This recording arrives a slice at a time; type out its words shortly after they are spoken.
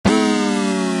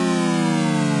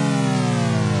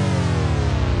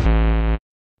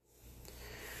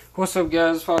What's up,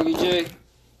 guys? Foggy J.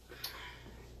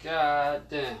 God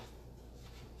damn.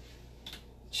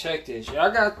 Check this. Y'all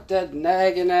got that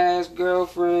nagging ass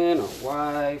girlfriend or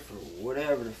wife or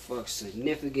whatever the fuck,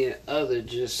 significant other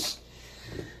just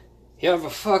you ever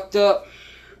fucked up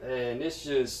and it's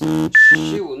just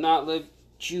she will not let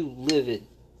you live it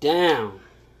down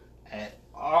at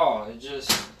all. It just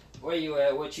where you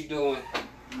at, what you doing,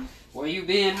 where you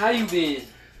been, how you been,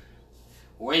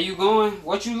 where you going,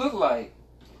 what you look like.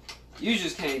 You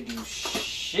just can't do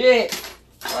shit.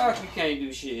 Fuck, you can't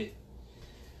do shit.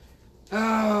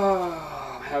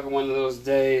 Oh, I'm having one of those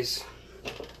days.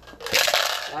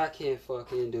 I can't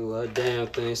fucking do a damn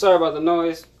thing. Sorry about the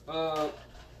noise.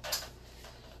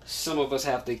 Some of us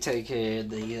have to take care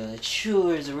of the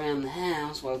chores around the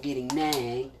house while getting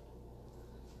nagged.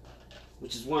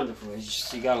 Which is wonderful. It's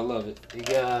just, you gotta love it. You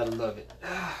gotta love it.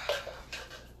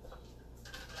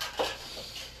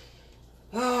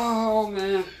 Oh,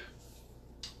 man.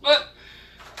 But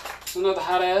it's another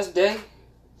hot ass day.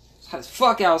 It's hot as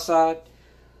fuck outside.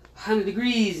 100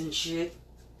 degrees and shit.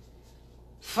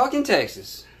 Fucking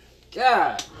Texas.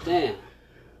 God damn.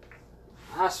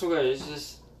 I swear, it's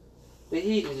just the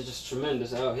heat is just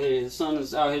tremendous out here. The sun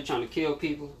is out here trying to kill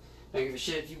people. Don't give a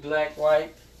shit if you black,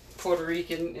 white, Puerto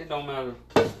Rican, it don't matter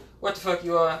what the fuck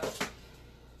you are. The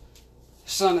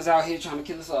sun is out here trying to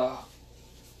kill us all.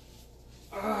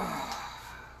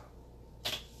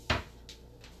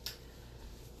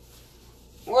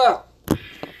 Well,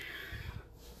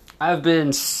 I've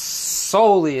been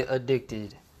solely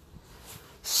addicted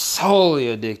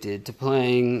to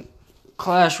playing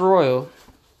Clash Royale.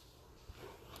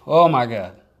 Oh my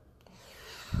god.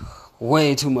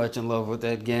 Way too much in love with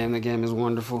that game. The game is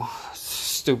wonderful.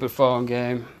 Stupid phone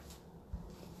game.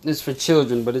 It's for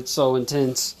children, but it's so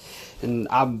intense. And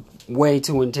I'm way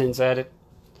too intense at it.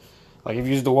 Like, if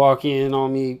you used to walk in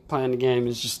on me playing the game,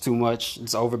 it's just too much.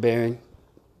 It's overbearing.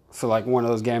 I feel like one of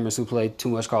those gamers who play too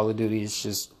much Call of Duty. It's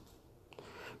just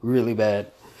really bad.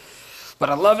 But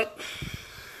I love it.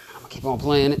 I'm going to keep on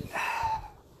playing it.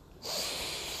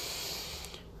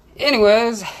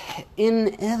 Anyways,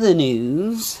 in other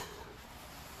news,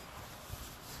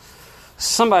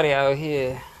 somebody out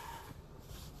here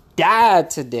died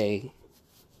today.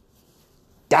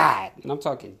 Died. And I'm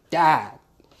talking died.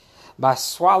 By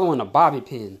swallowing a bobby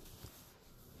pin.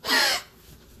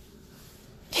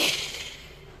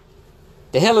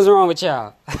 The hell is wrong with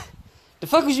y'all? The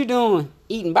fuck was you doing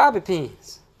eating bobby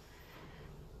pins?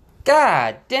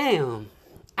 God damn.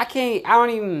 I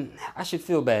should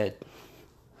feel bad.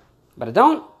 But I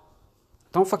don't.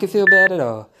 Don't fucking feel bad at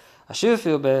all. I should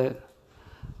feel bad.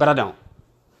 But I don't.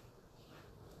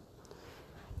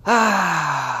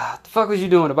 The fuck was you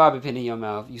doing with a bobby pin in your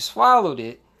mouth? You swallowed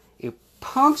it. It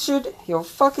punctured your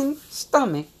fucking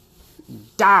stomach. You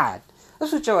died.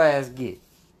 That's what your ass get.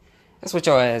 That's what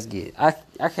your ass get. I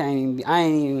ain't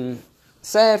even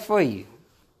sad for you.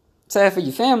 Sad for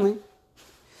your family.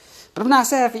 But I'm not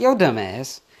sad for your dumb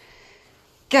ass.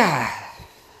 God.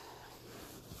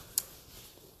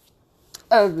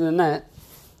 Other than that,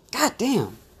 god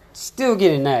damn. Still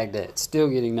getting nagged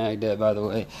at, by the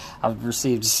way. I've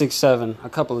received a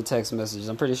couple of text messages.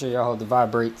 I'm pretty sure y'all hold the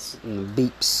vibrates and the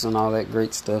beeps and all that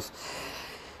great stuff.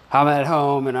 I'm at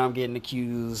home and I'm getting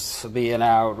accused for being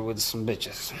out with some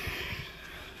bitches.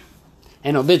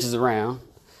 Ain't no bitches around.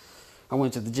 I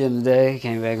went to the gym today,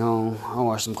 came back home, I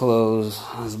washed some clothes,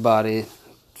 how's the body,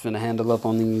 finna handle up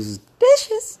on these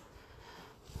dishes.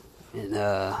 And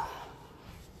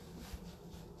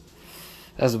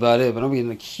that's about it, but I'm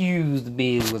getting accused of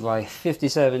being with like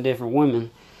 57 different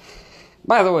women.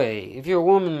 By the way, if you're a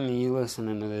woman and you're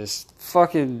listening to this,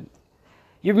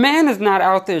 your man is not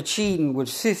out there cheating with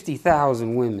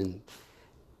 50,000 women.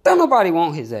 Don't nobody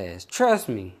want his ass. Trust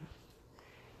me.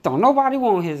 Don't nobody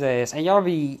want his ass. And y'all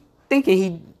be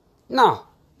thinking No.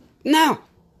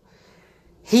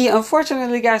 He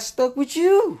unfortunately got stuck with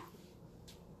you.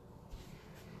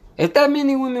 If that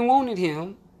many women wanted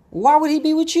him, why would he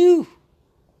be with you?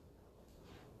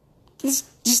 Just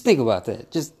think about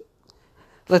that. Just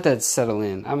let that settle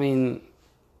in. I mean,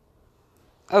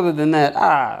 other than that,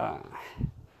 I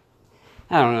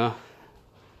don't know.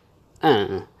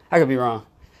 I could be wrong.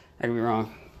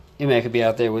 Your man could be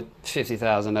out there with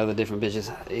 50,000 other different bitches.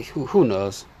 Who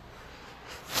knows?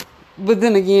 But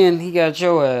then again, he got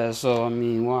your ass, so I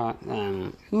mean, why?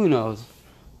 Who knows?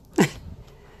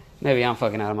 Maybe I'm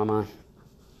fucking out of my mind.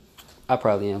 I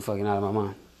probably am fucking out of my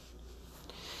mind.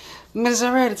 But it's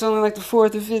alright, it's only like the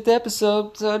 4th or 5th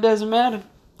episode, so it doesn't matter.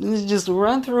 It's just a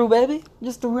run through, baby.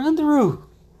 Just a run through.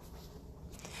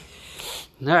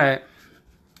 Alright.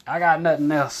 I got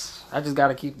nothing else. I just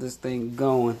gotta keep this thing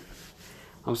going.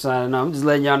 I'm signing off. I'm just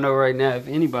letting y'all know right now, if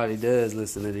anybody does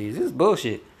listen to these, it's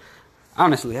bullshit.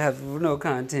 Honestly, I have no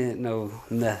content, no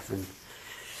nothing.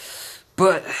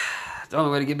 But the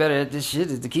only way to get better at this shit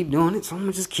is to keep doing it, so I'm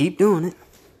gonna just keep doing it.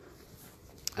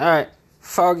 Alright,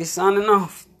 Foggy signing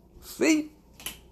off. See you.